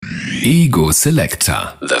Ego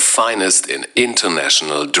Selector. The finest in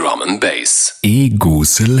international drum and bass. Ego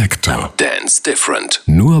Selector. Dance different.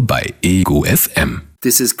 Nur bei Ego FM.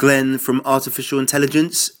 This is Glenn from Artificial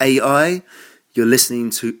Intelligence, AI. You're listening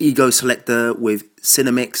to Ego Selector with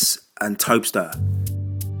Cinemix and Topstar.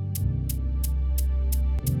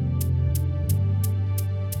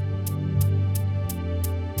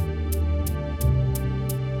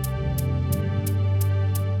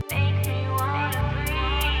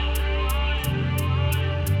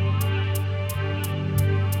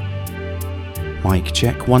 Mic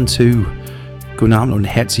check 1, 2. Guten Abend und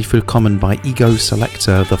herzlich willkommen bei Ego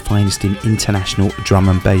Selector, the finest in international drum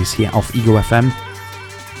and bass hier auf Ego FM.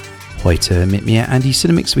 Heute mit mir Andy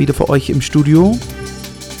Cinemix wieder für euch im Studio.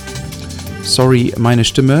 Sorry, meine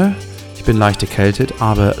Stimme, ich bin leicht erkältet,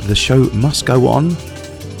 aber the show must go on.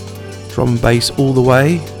 Drum and Bass all the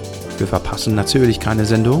way. Wir verpassen natürlich keine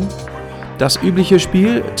Sendung. Das übliche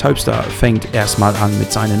Spiel, Topstar fängt erstmal an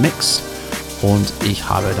mit seinem Mix. Und ich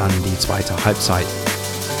habe dann die zweite Halbzeit.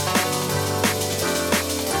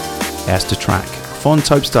 Erster Track von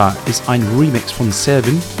Topstar ist ein Remix von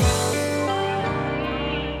Seven.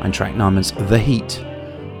 Ein Track namens The Heat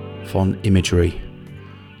von Imagery.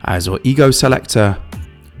 Also Ego Selector,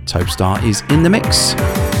 Topstar is in the mix.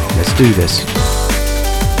 Let's do this.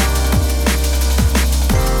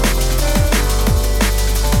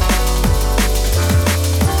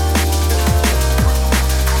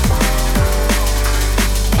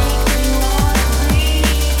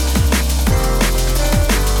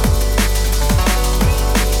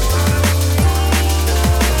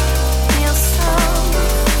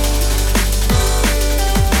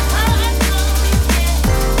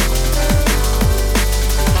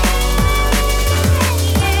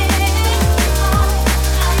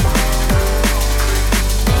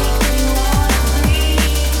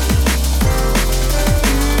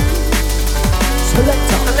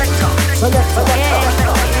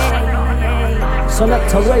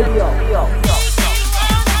 Selector Radio.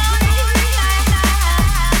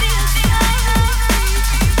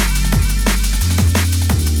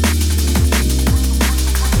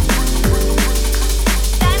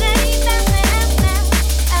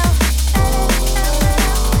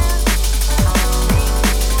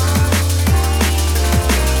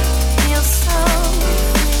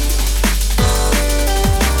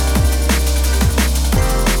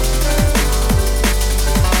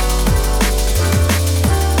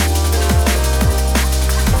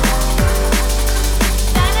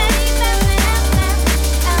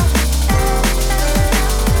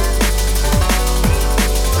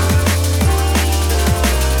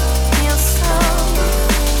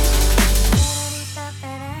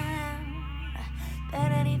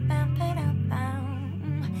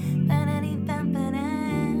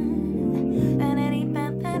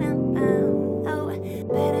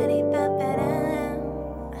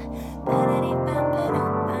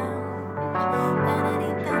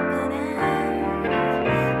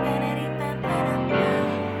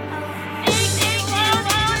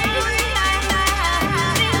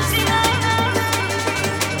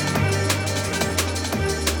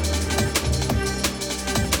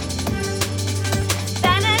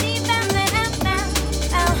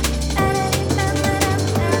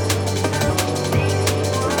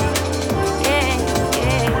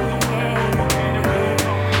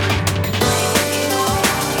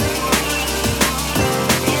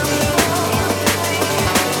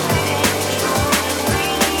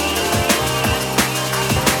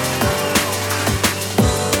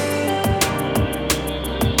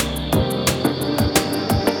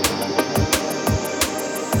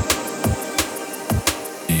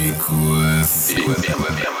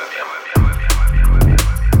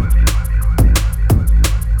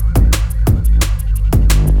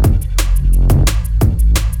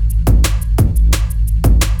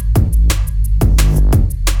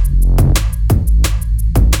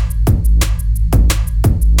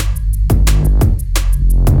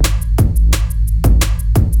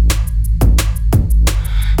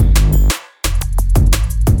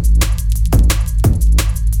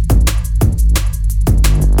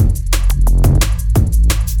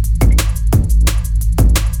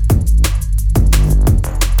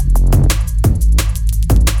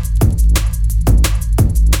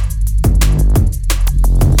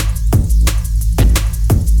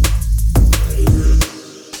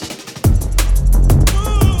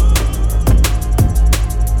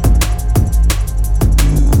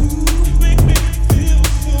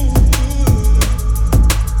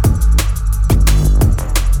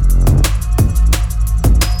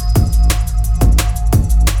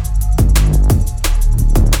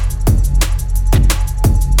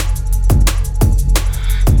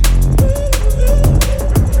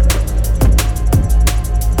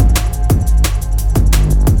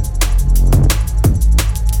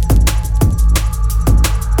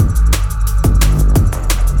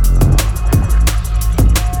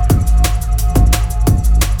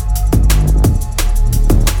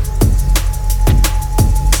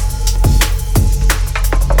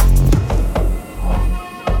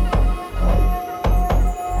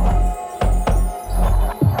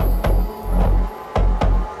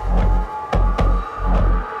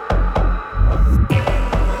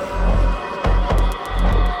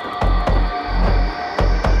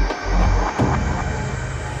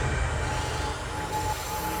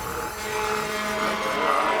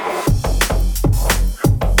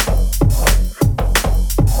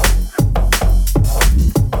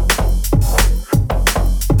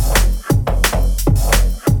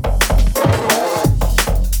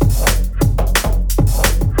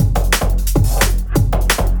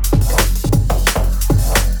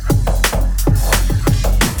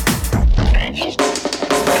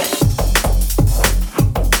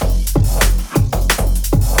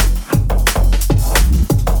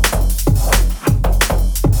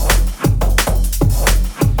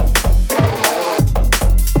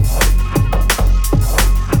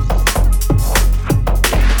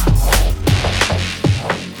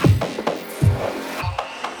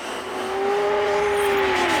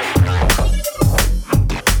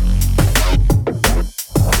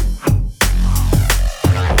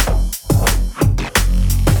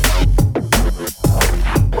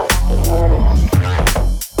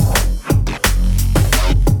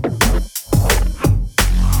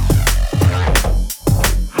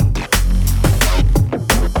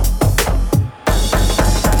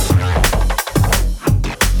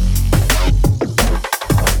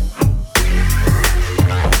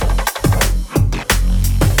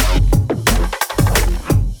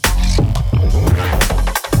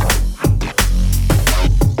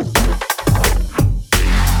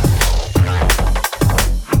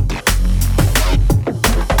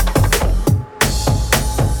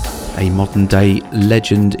 a modern day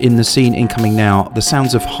legend in the scene incoming now. The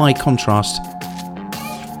sounds of High Contrast.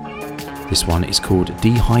 This one is called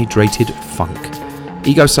Dehydrated Funk.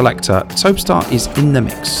 Ego Selector, Topstar is in the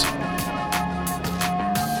mix.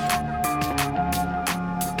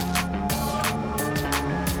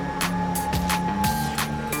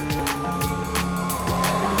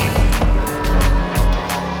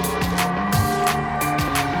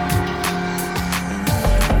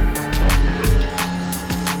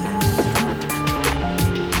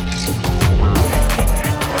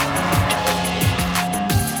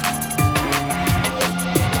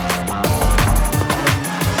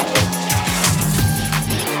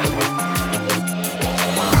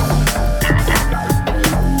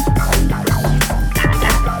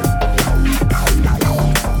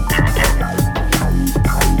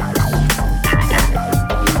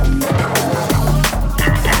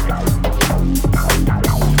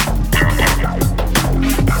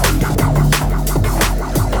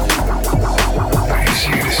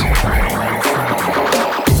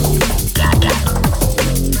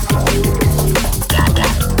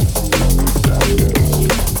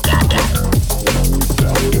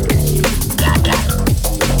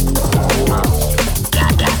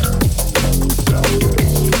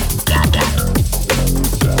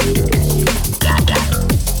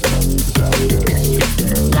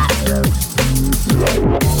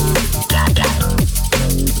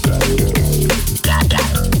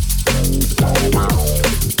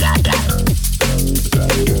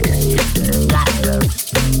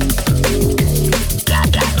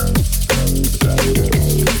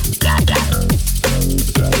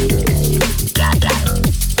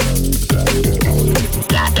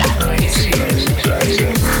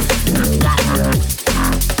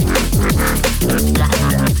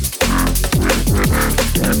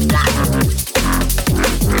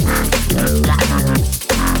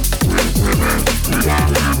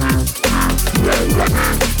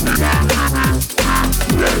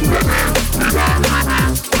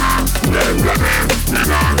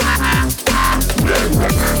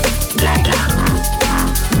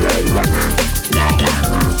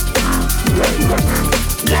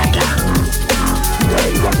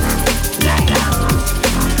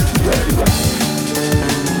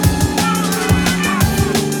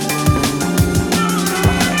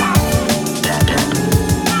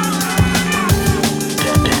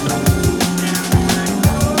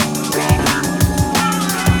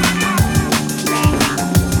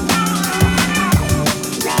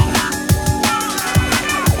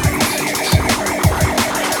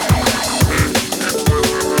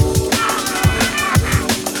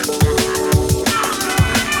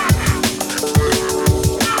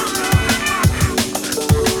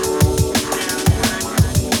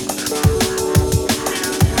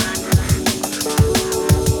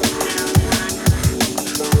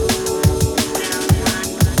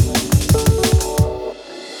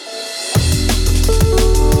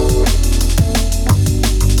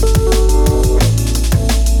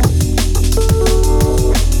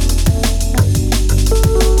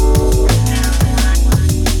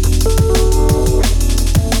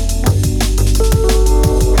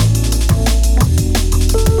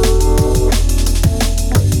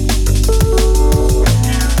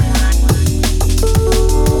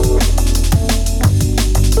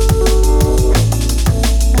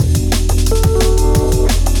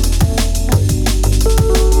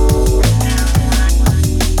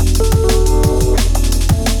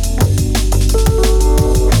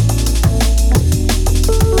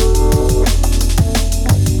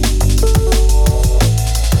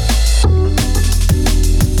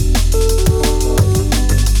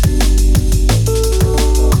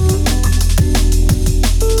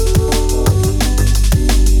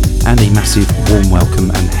 Warm welcome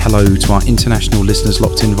and hello to our international listeners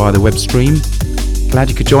locked in via the web stream. Glad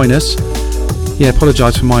you could join us. Yeah,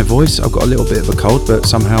 apologise for my voice. I've got a little bit of a cold, but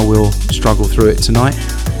somehow we'll struggle through it tonight.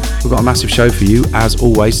 We've got a massive show for you, as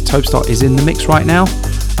always. Topstar is in the mix right now,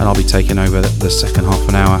 and I'll be taking over the second half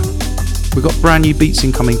an hour. We've got brand new beats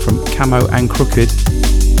incoming from Camo and Crooked,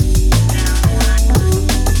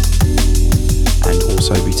 and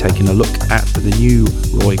also be taking a look at the new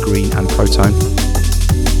Roy Green and Proton.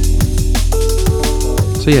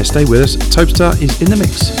 So yeah, stay with us. Topstar is in the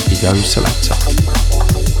mix. Ego Selector.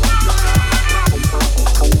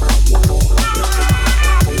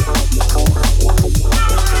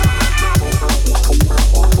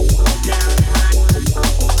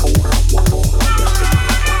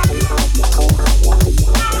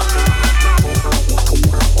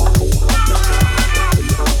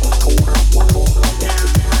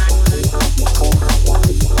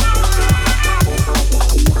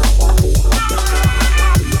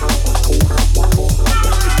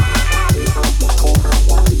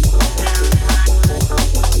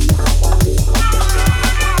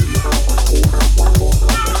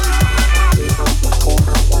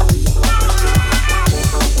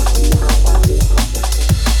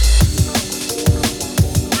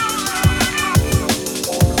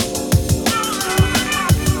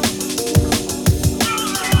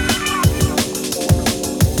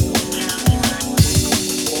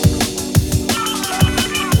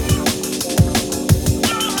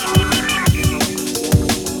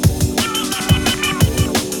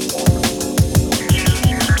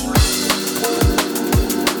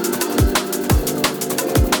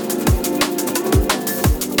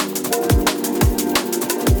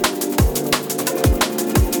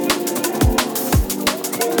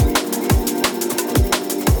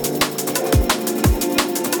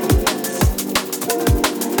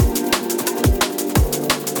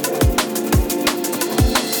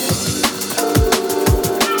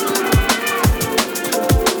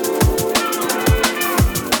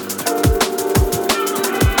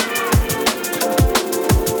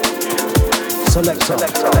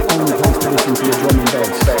 only place to listen to your drum and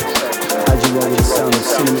bass. As you roll with the sound of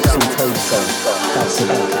Cinemix and Code Soul. That's the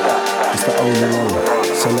beat. It's the only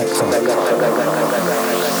one. Selector.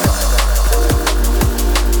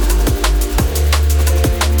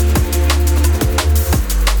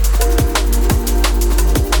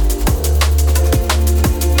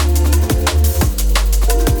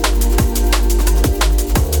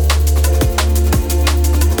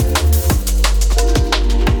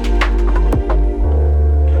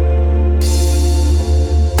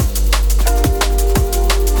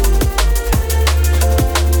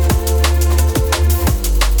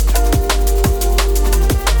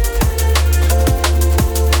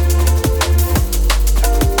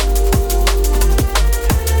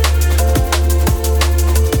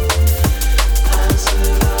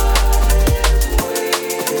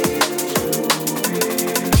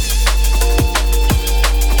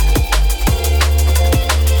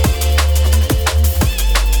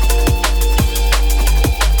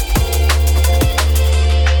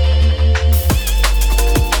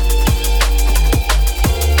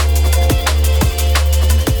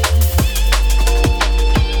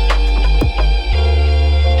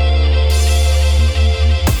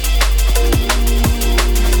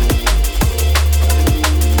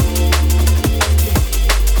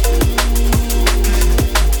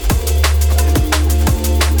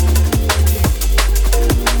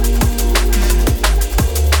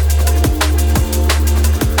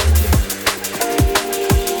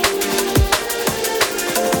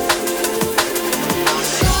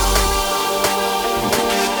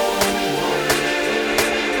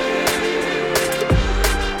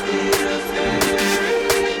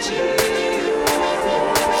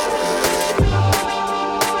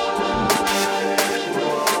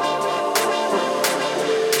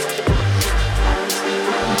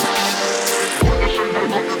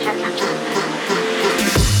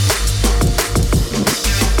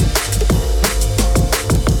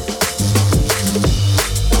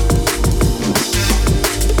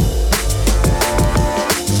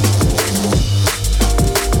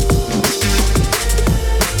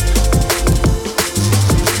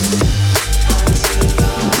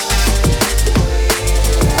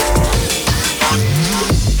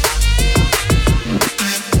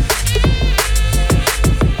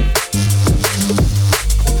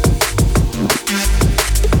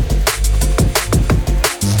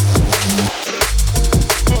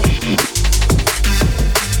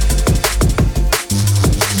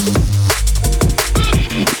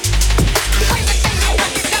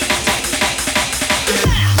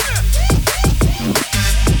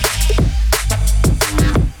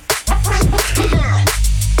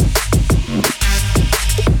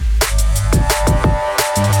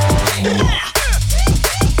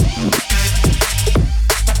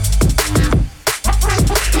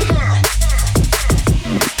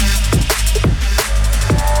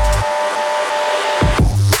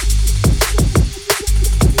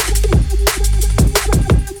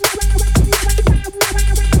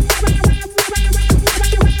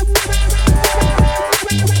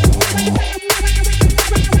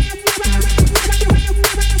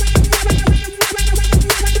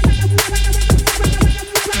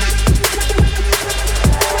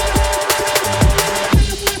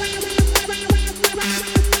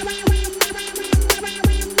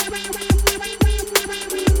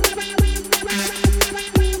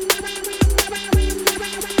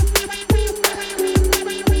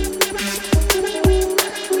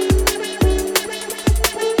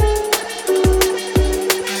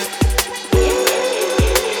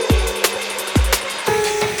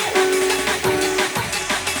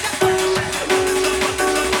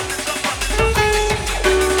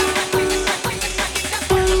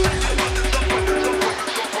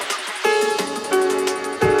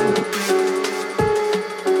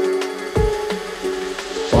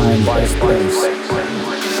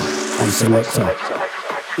 and Selector,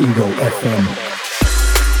 Ego FM.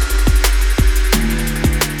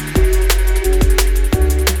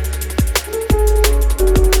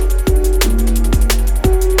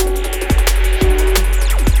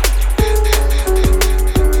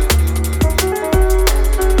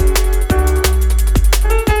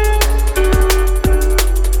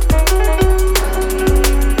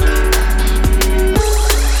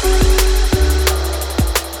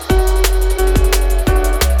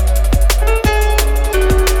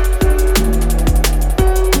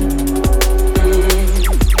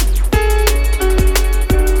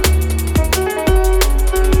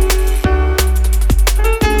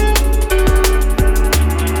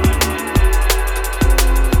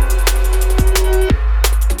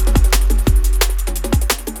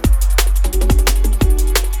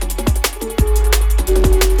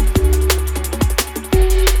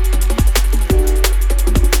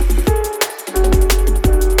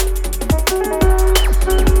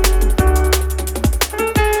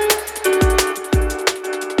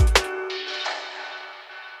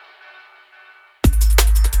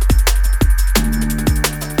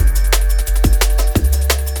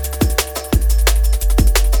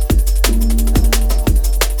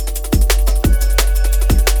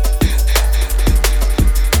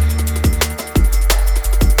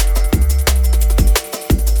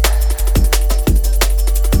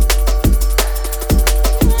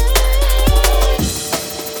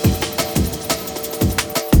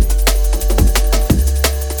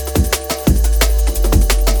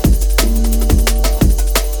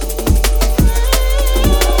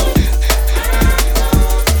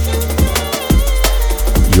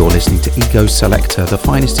 listening to Ego Selector, the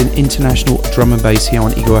finest in international drum and bass here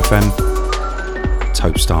on Ego FM.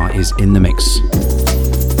 Topstar is in the mix.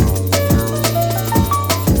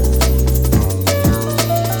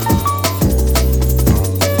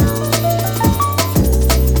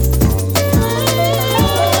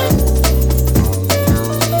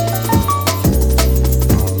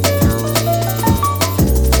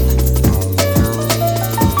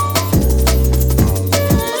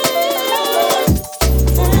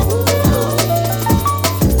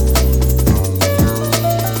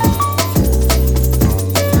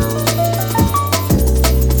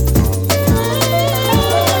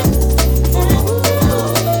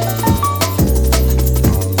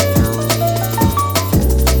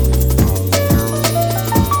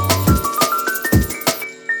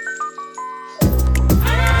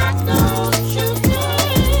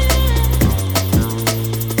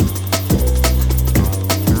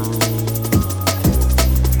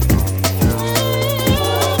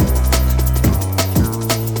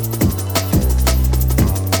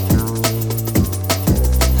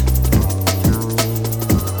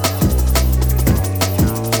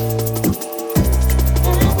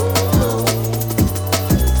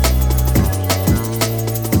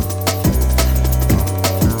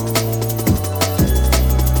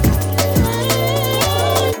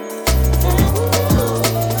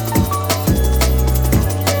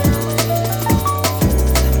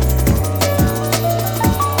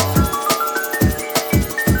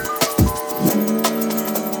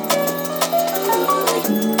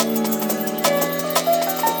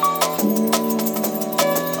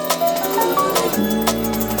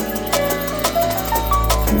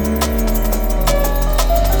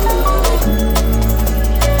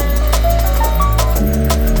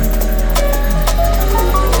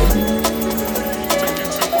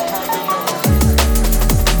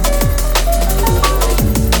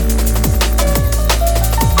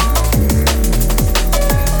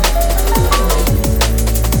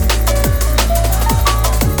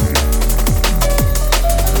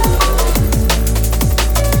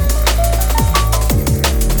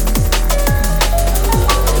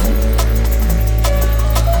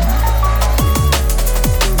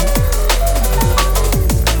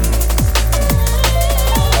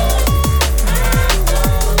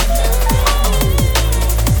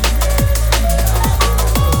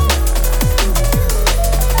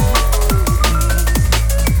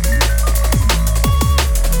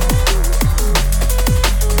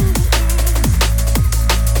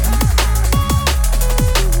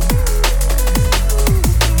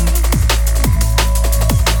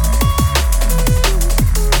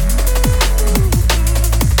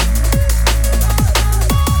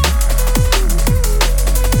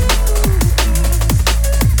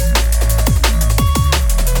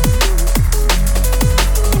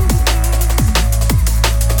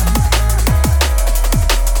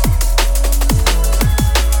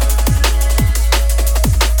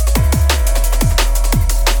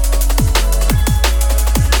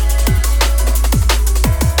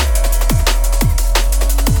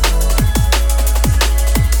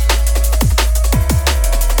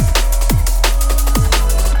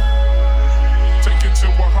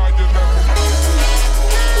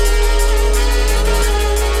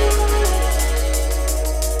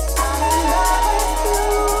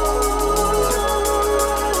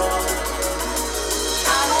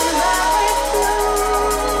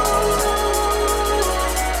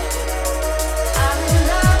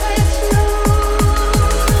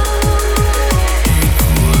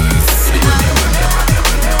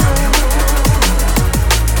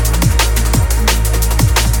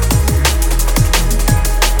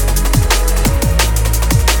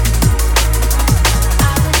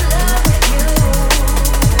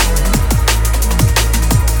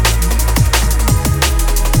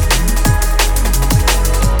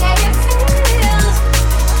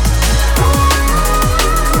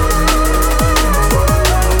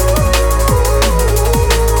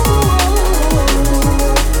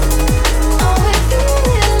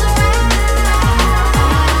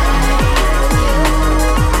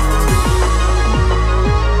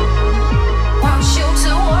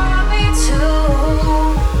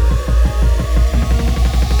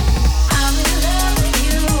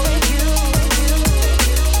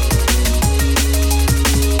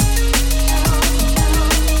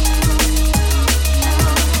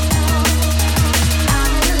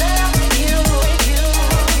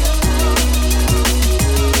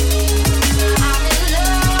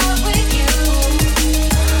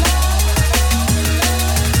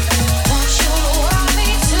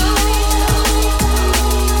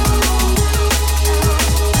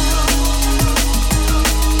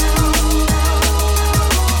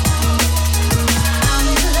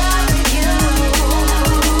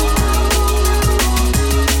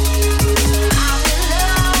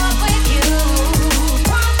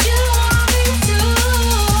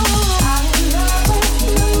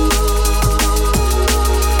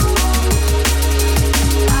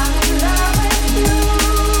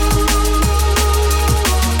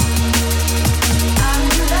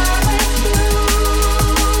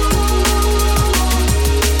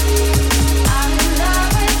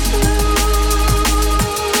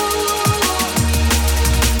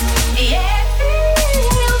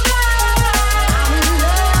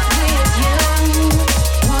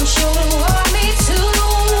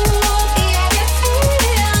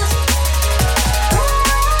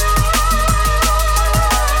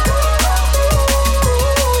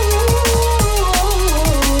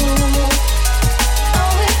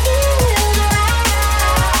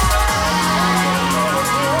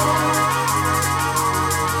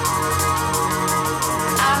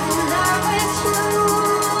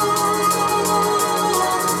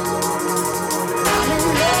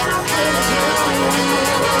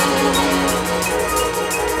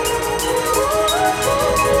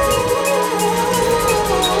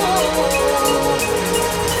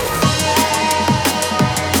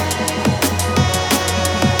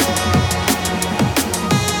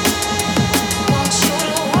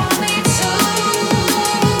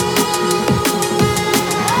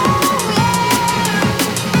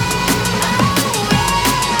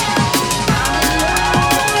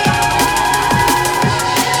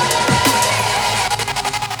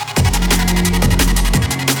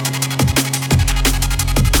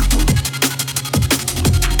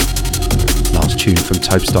 from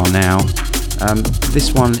Topestar now.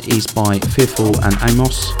 This one is by Fearful and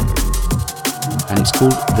Amos, and it's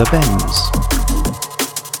called The Bends.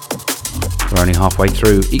 We're only halfway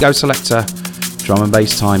through Ego Selector, drum and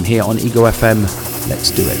bass time here on Ego FM.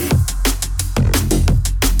 Let's do it.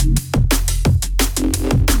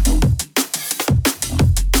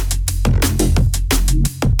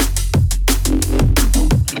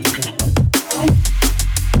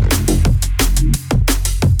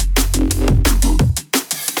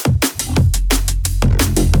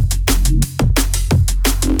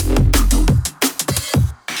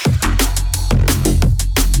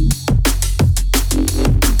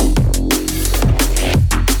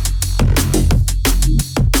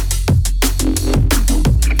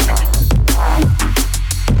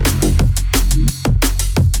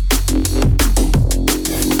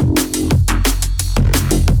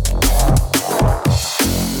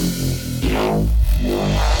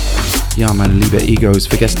 Ja, meine liebe Egos,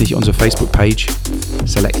 vergesst nicht unsere Facebook-Page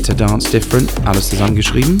Selector Dance Different, alles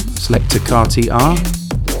zusammengeschrieben, Selector KTR.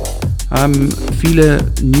 Viele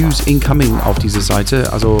News incoming auf dieser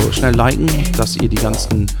Seite, also schnell liken, dass ihr die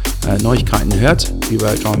ganzen Neuigkeiten hört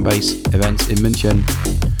über Drum and Bass Events in München.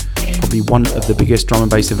 Probably one of the biggest drum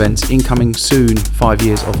and bass events incoming soon, 5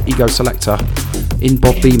 years of Ego Selector in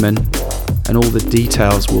Bob Beeman. And all the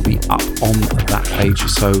details will be up on that page,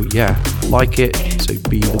 so yeah, like it, so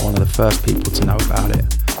be one of the first people to know about it.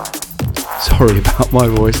 Sorry about my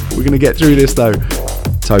voice, we're going to get through this though.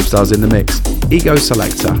 Topestar's in the mix, Ego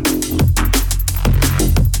Selector.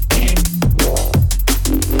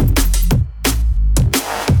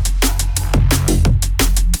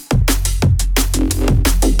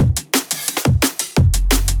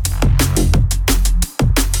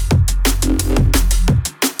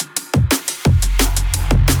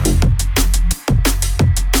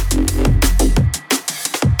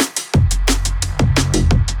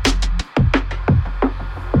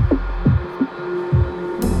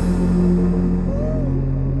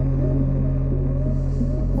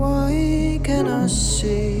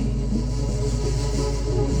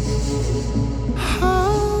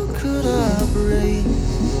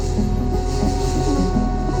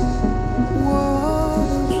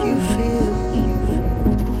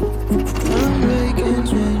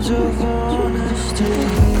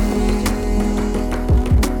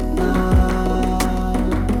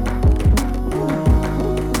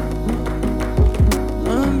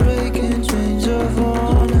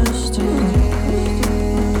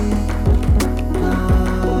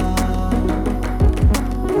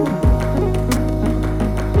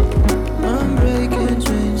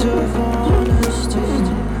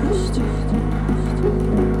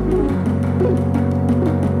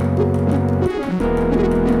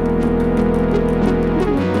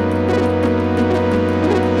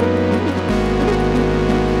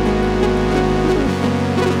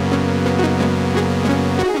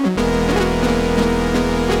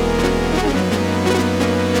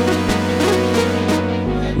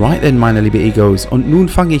 Right then, meine liebe Egos, und nun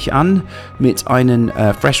fange ich an mit einem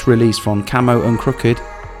Fresh Release von Camo und Crooked.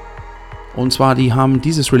 Und zwar, die haben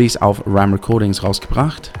dieses Release auf Ram Recordings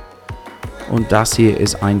rausgebracht. Und das hier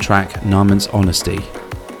ist ein Track namens Honesty.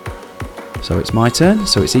 So it's my turn,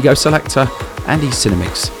 so it's Ego Selector and he's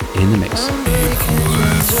Cinemix in the mix.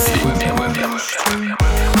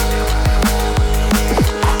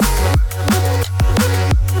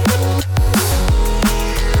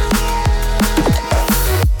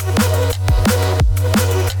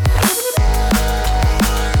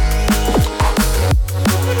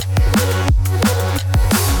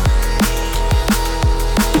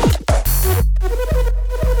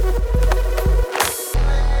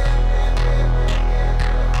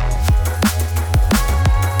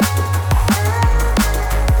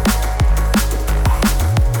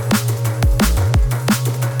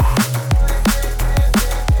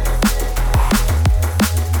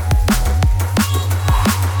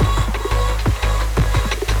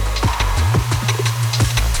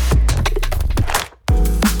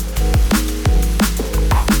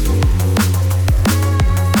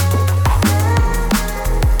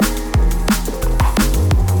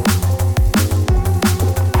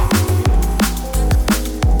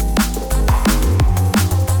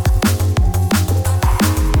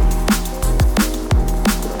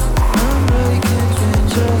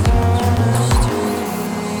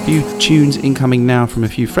 Tunes incoming now from a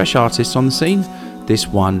few fresh artists on the scene. This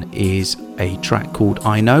one is a track called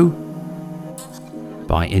I Know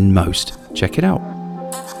by Inmost. Check it out.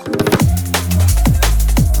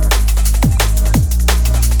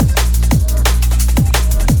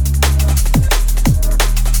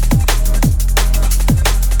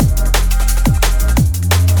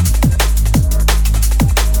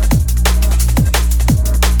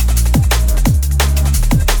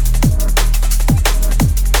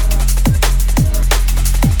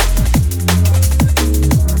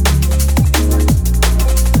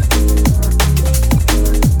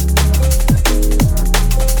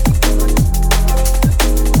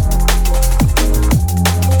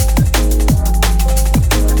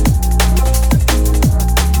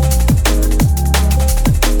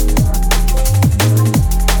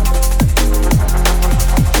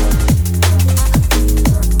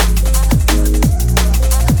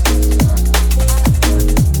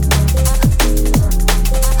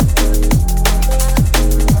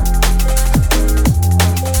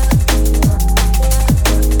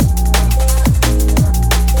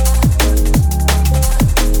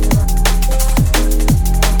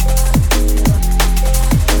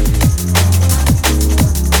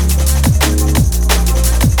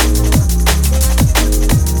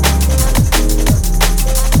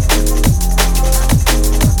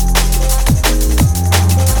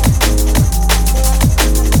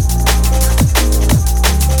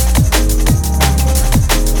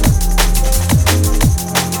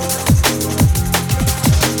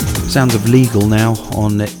 Sounds of Legal now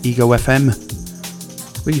on Ego FM.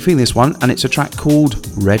 Really feeling this one, and it's a track called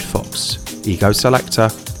Red Fox. Ego Selector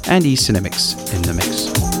and E-Cinemix in the mix.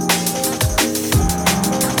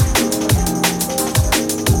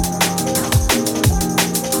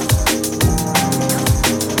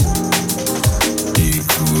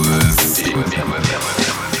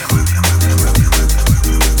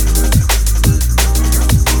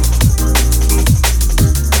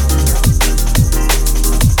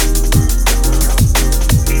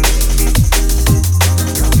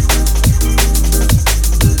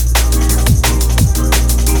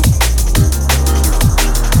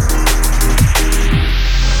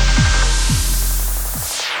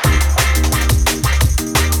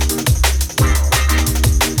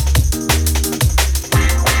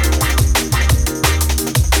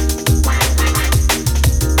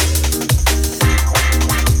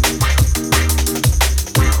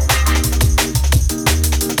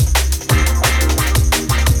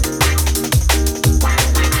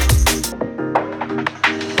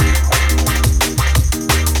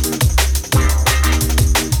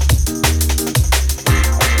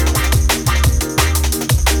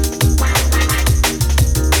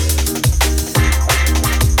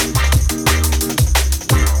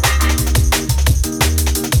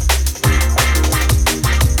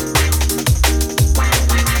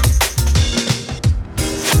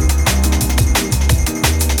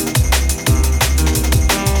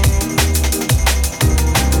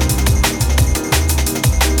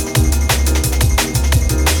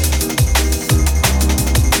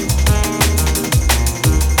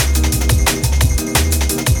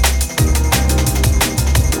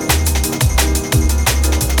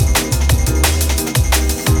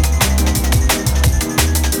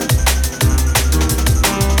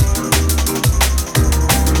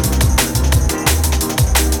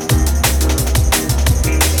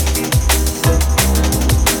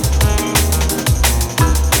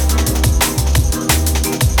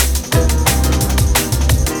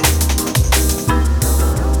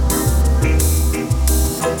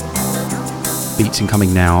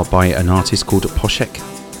 Coming now by an artist called Poshek.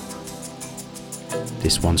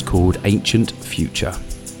 This one's called Ancient Future.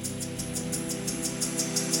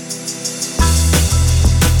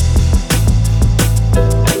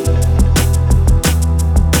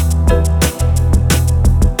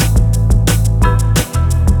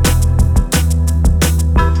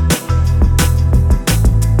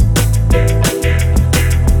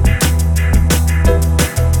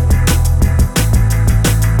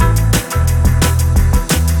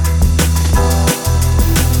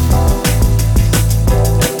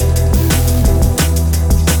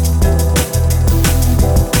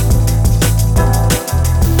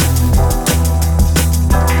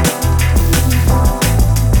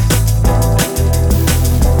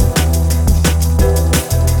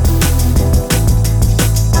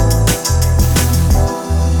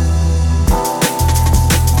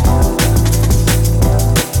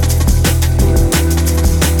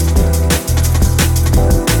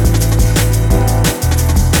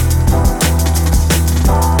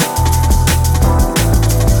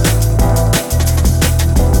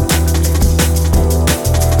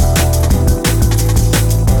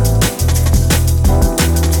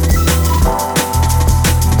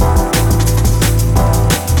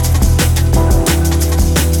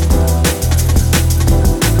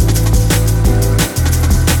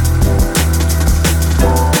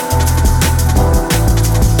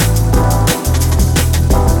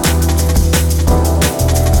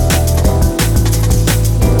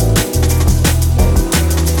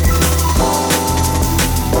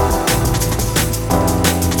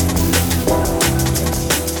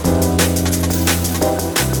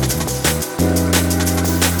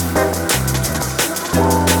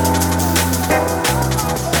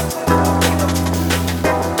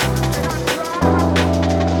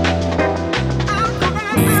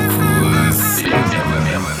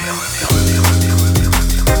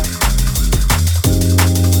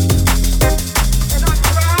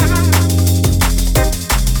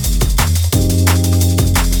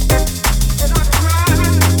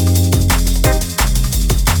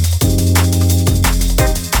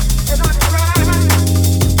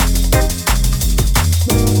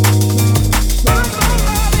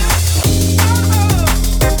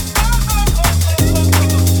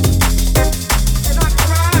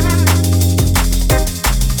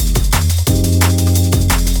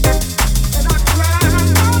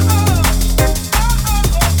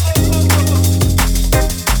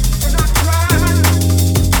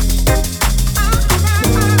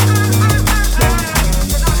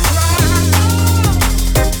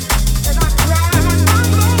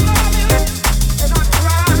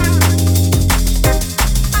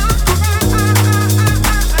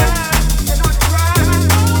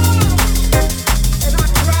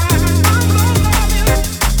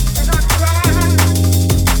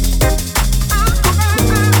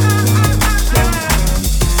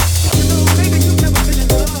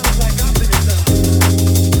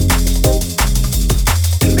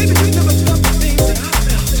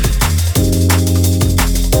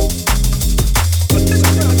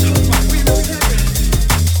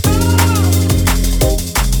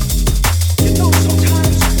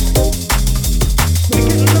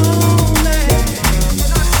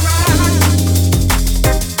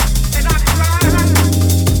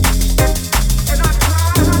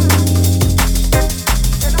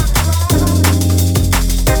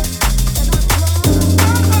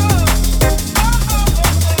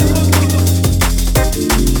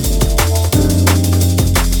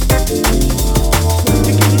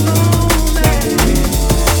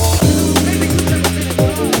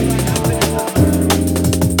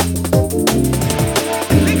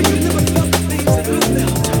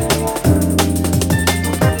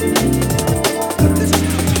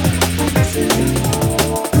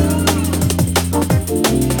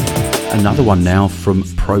 Another one now from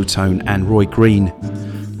Protone and Roy Green.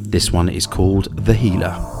 This one is called The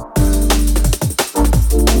Healer.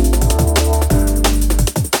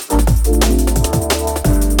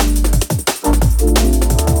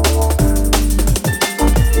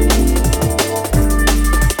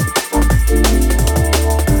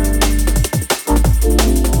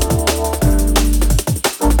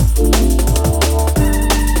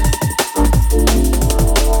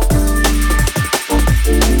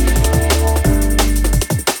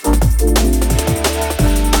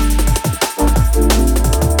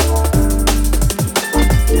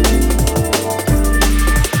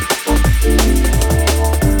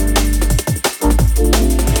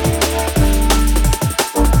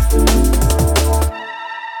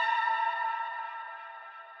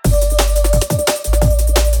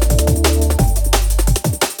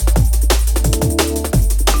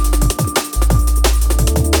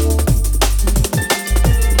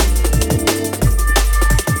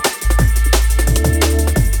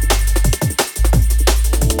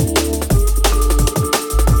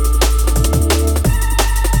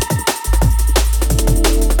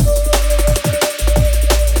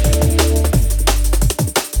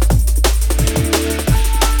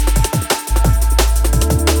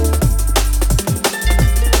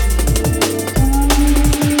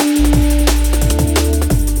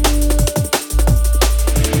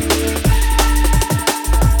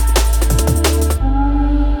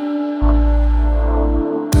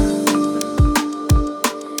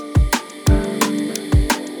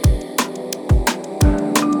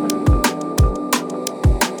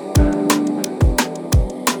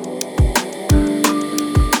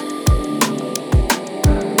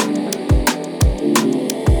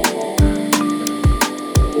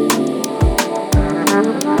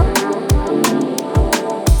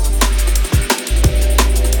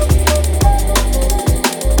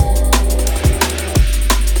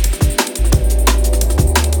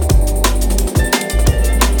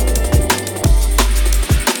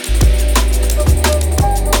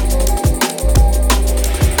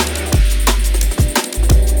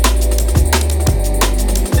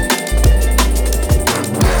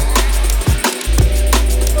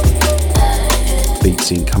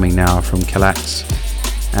 Coming now from Calax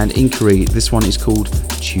and Inquiry. This one is called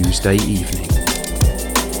Tuesday Evening.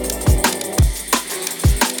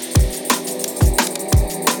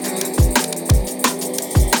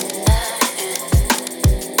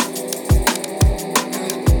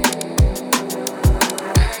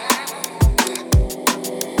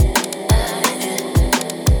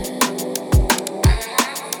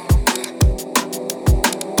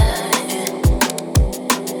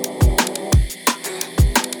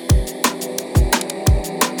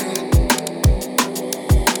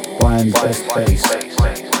 Best bass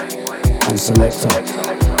and selector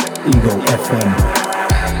Ego FM.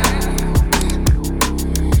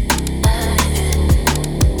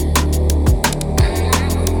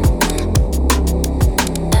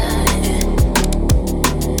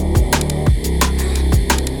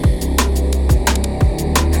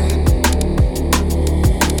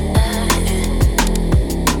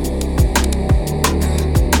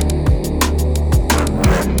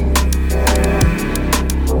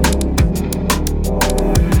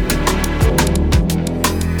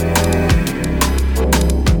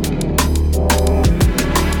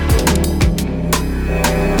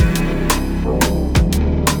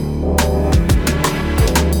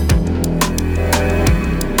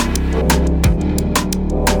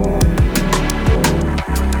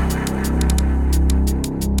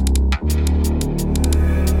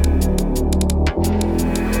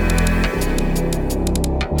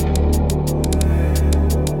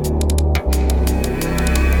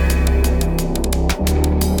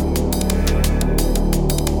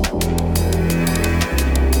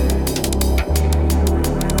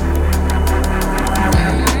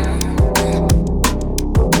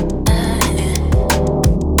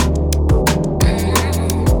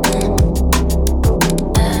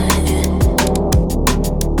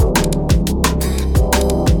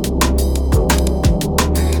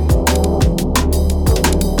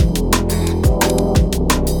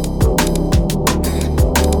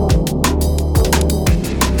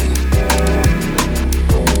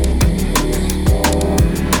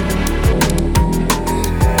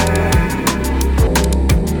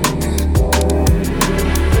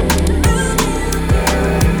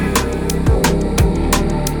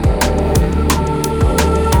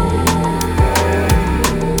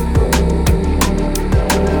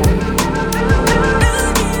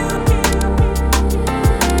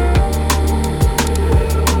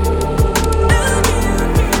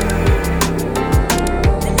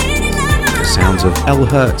 Sounds of L.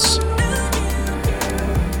 Hertz.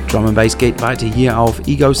 Drum and Bass geht weiter hier auf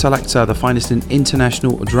Ego Selector, the finest in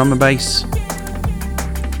international drum and bass.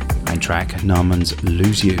 Ein Track namens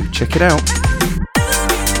Lose You. Check it out.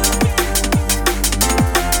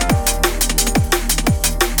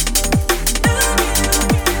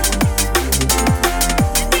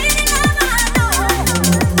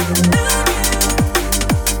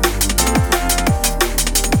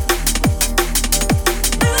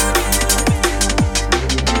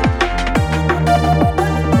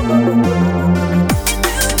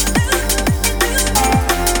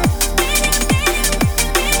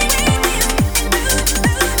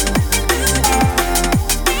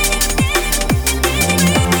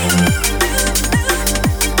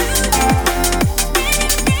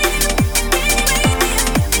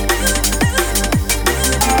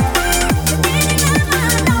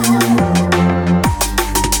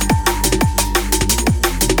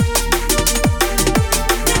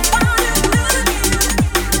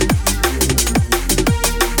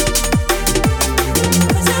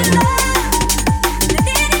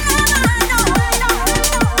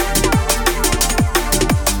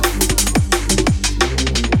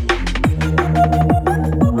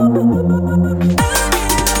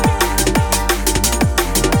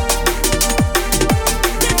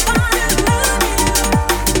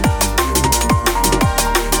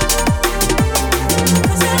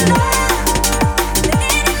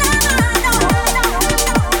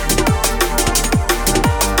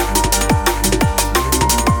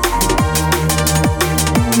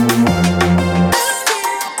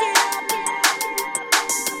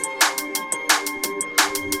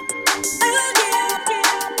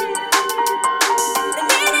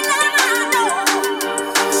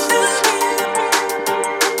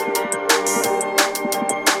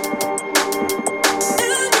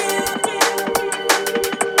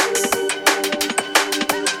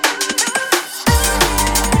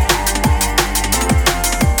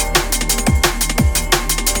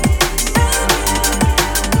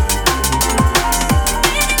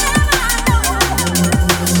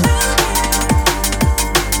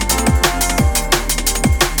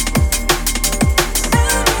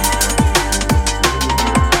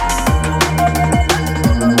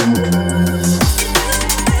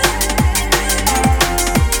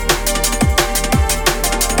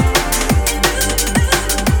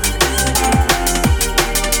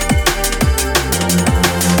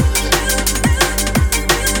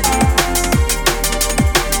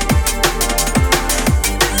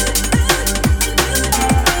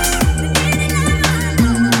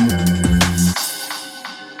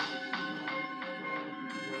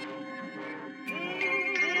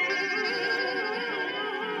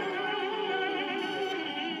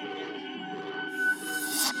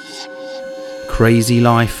 Crazy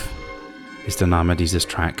Life ist der Name dieses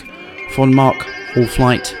Track von Mark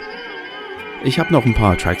Hallflight. Ich habe noch ein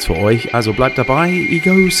paar Tracks für euch, also bleibt dabei,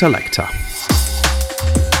 Ego Selector.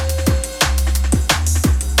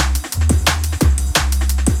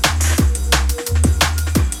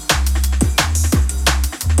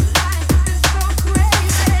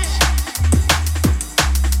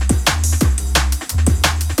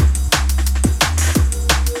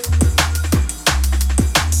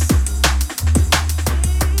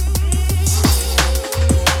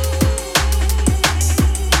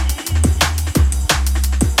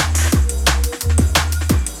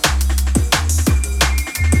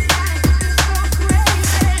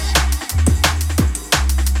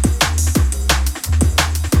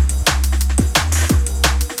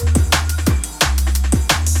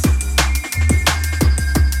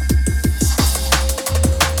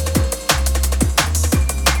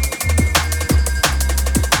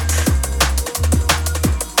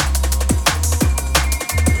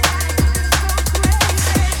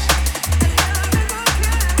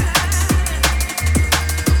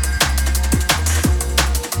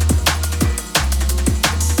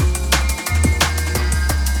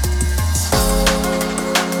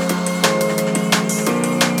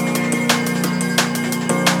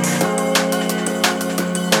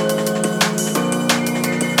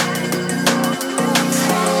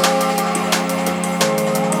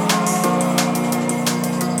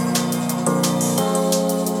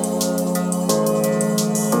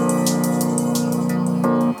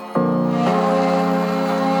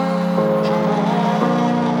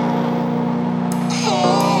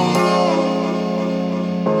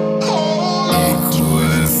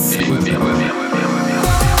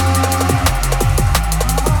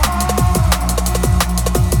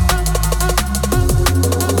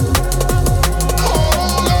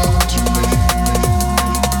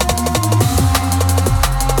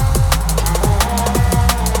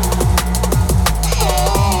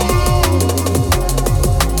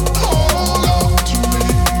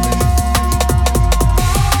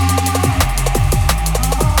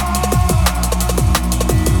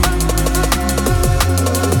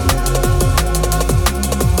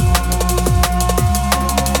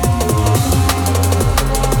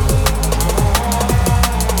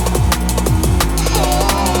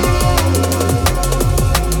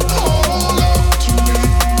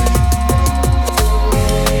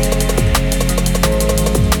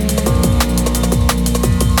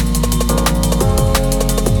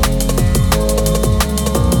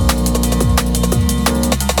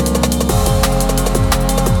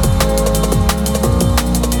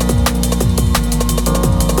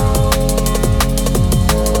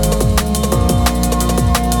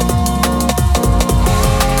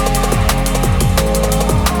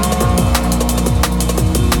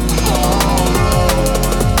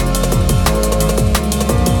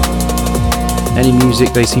 Any music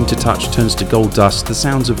they seem to touch turns to gold dust. The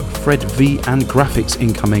sounds of Fred V and Graphics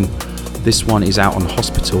incoming. This one is out on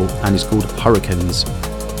Hospital and is called Hurricanes.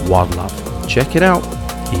 Wild Love. Check it out.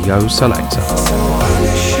 Ego Selector.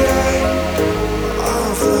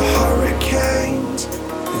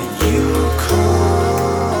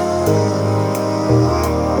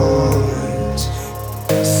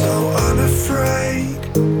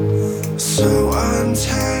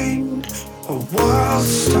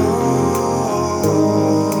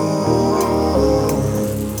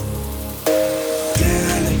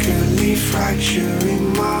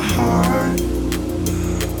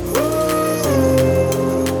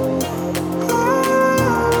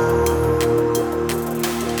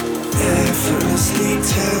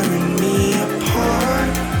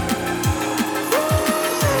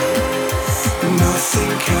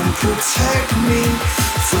 Protect me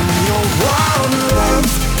from your wild love.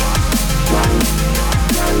 From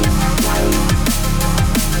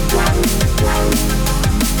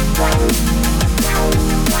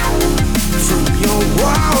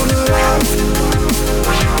your wild love. From your wild love.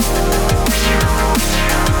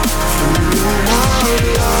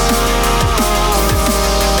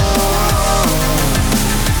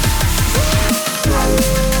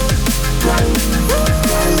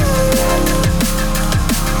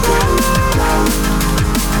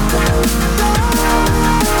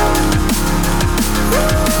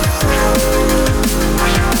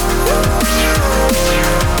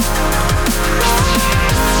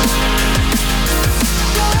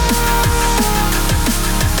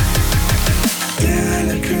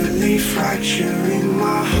 Delicately fracturing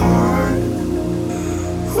my heart.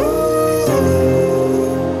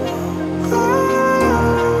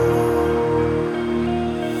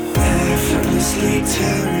 Effortlessly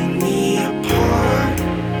tearing me apart.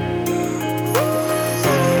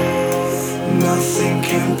 Nothing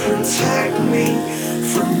can protect me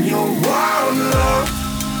from your wild love.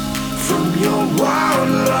 From your wild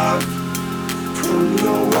love. From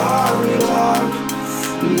your wild love.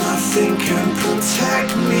 Nothing can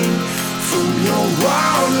protect me from your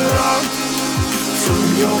wild love. From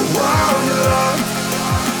your wild love.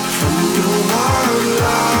 From your wild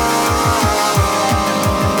love.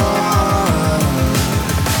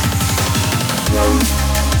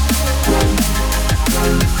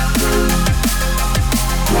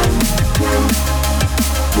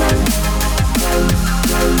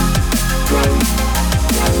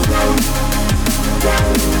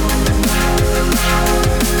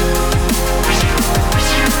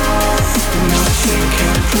 Nothing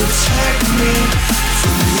can protect me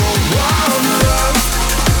from your wild love.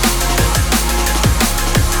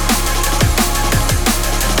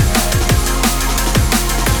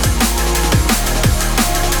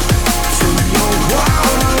 From your wild love.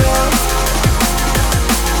 From your wild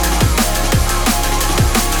love.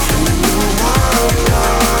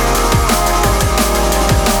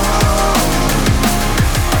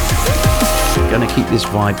 Gonna keep this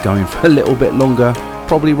vibe going for a little bit longer,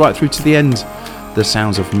 probably right through to the end. The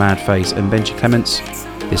sounds of Madface and Benji Clements.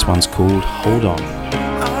 This one's called Hold On.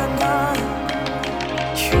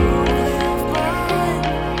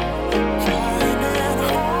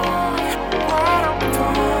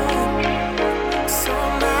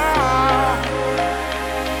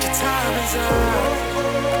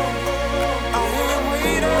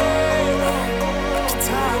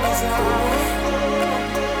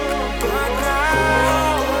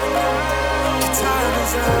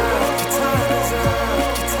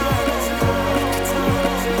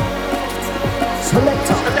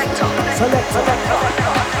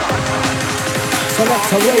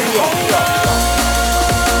 Selector Radio.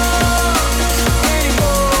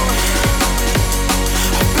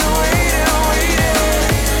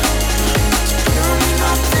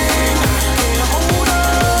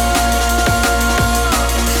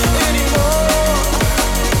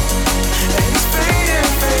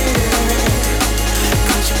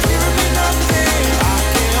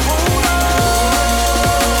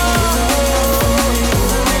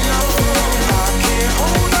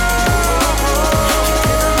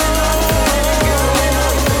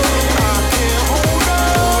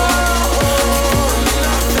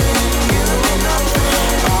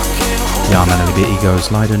 Ja, meine liebe Egos,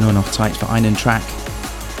 leider nur noch Zeit für einen Track,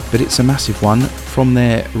 but it's a massive one from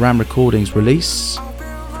their Ram Recordings release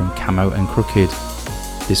from Camo and Crooked.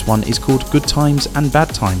 This one is called Good Times and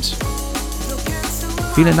Bad Times.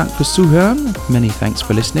 Vielen Dank fürs Zuhören, many thanks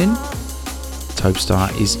for listening. Topstar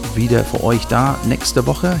ist wieder für euch da nächste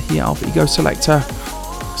Woche hier auf Ego Selector.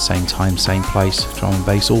 Same time, same place, drum and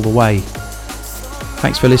bass all the way.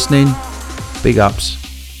 Thanks for listening, big ups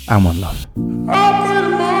and one love.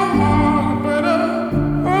 Open my heart, but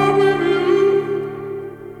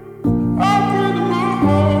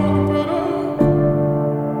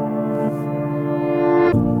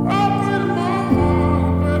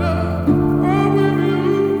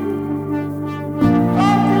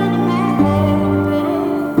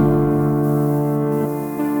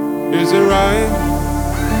find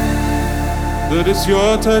that it's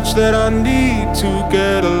your touch that I need to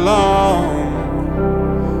get along,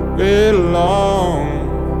 get along.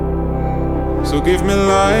 So give me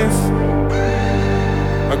life.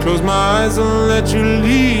 I close my eyes and let you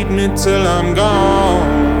lead me till I'm gone,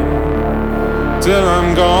 till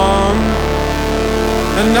I'm gone.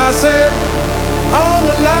 And I said, all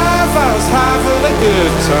the life I was high for the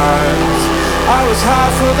good times, I was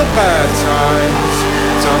high for the bad times.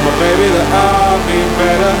 Tell my baby that I'll be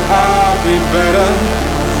better, I'll be better.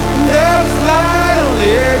 There was light on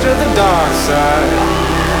the edge of the dark side,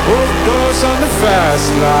 overdose on the fast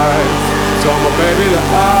life. Tell my baby that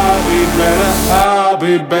I'll be better, I'll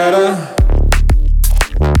be better.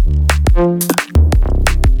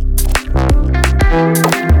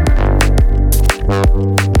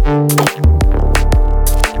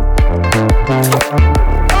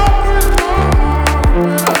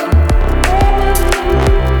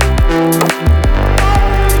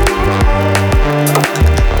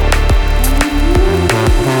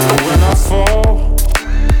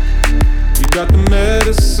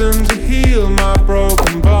 To heal my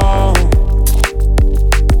broken bones,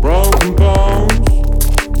 broken bones.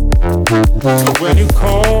 And when you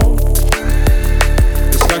call,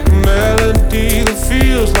 it's like a melody that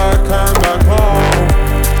feels like I'm back home,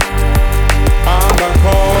 I'm back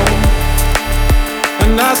home.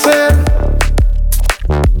 And I said,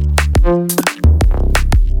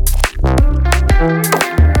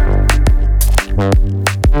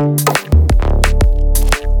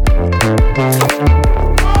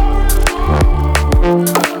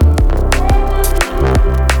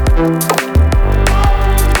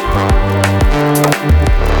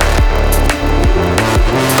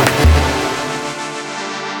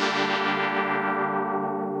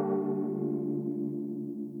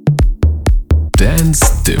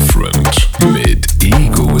 Dance Different mit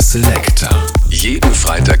Ego Selector. Jeden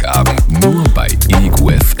Freitagabend Nur bei Ego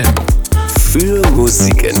FM. für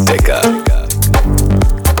Musikentdecker.